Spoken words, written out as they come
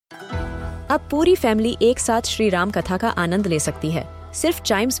अब पूरी फैमिली एक साथ श्री राम कथा का आनंद ले सकती है सिर्फ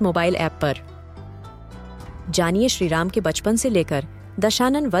चाइम्स मोबाइल ऐप पर। जानिए श्री राम के बचपन से लेकर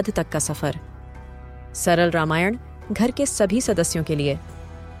दशानन वध तक का सफर। सरल रामायण घर के सभी सदस्यों के लिए।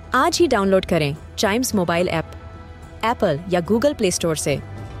 आज ही डाउनलोड करें चाइम्स मोबाइल ऐप एप्पल या गूगल प्ले स्टोर से।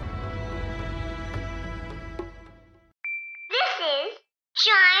 This is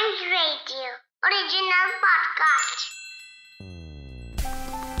Chimes Radio original podcast.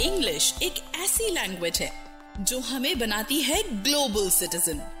 English एक ऐसी लैंग्वेज है जो हमें बनाती है ग्लोबल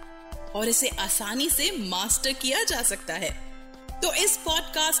सिटीजन और इसे आसानी से मास्टर किया जा सकता है। तो इस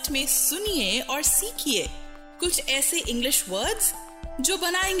पॉडकास्ट में सुनिए और सीखिए कुछ ऐसे इंग्लिश वर्ड्स जो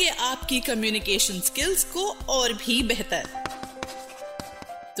बनाएंगे आपकी कम्युनिकेशन स्किल्स को और भी बेहतर।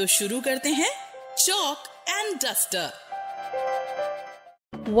 तो शुरू करते हैं चॉक एंड डस्टर।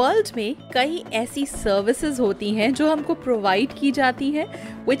 वर्ल्ड में कई ऐसी सर्विसेज होती हैं जो हमको प्रोवाइड की जाती हैं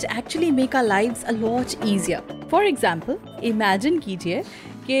which actually make our lives a lot easier. For example, imagine कीजिए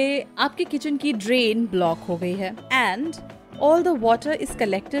कि आपके किचन की ड्रेन ब्लॉक हो गई है and all the water is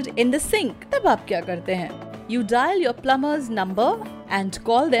collected in the sink. तब आप क्या करते हैं? You dial your plumber's number and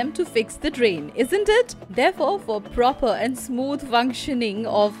call them to fix the drain, isn't it? Therefore, for proper and smooth functioning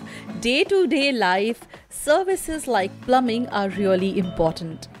of day-to-day life, services like plumbing are really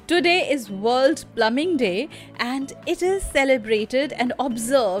important. Today is World Plumbing Day and it is celebrated and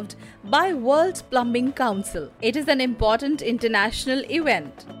observed by World Plumbing Council. It is an important international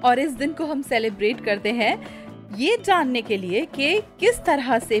event. और इस दिन को हम celebrate करते हैं ये जानने के लिए कि किस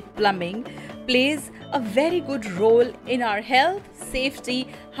तरह से plumbing plays a very good role in our health, safety,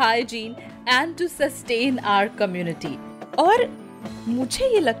 hygiene and to sustain our community. और मुझे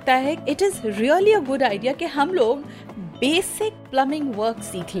ये लगता है it is really a good idea कि हम लोग basic plumbing work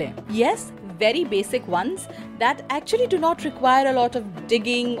सीख लें. Yes, very basic ones that actually do not require a lot of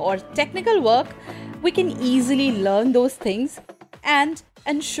digging or technical work. We can easily learn those things and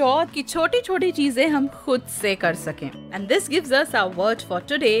ensure कि छोटी-छोटी चीजें हम खुद से कर सकें. And this gives us our word for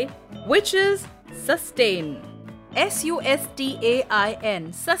today, which is sustain. S-U-S-T-A-I-N.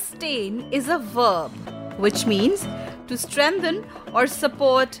 Sustain is a verb, which means to strengthen or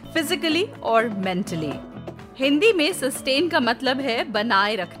support physically or mentally. Hindi में sustain का मतलब है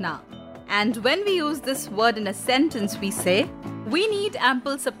बनाए रखना. And when we use this word in a sentence, we say, we need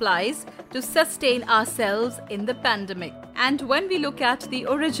ample supplies to sustain ourselves in the pandemic. And when we look at the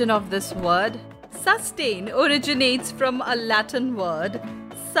origin of this word, sustain originates from a Latin word,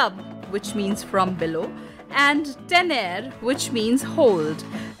 sub, which means from below, and tenere, which means hold.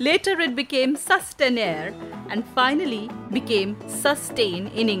 Later it became sustenere and finally became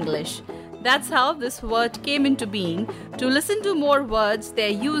sustain in English. That's how this word came into being. To listen to more words, their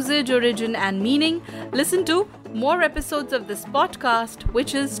usage, origin and meaning, listen to more episodes of this podcast,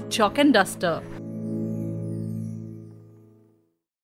 which is Chalk and Duster.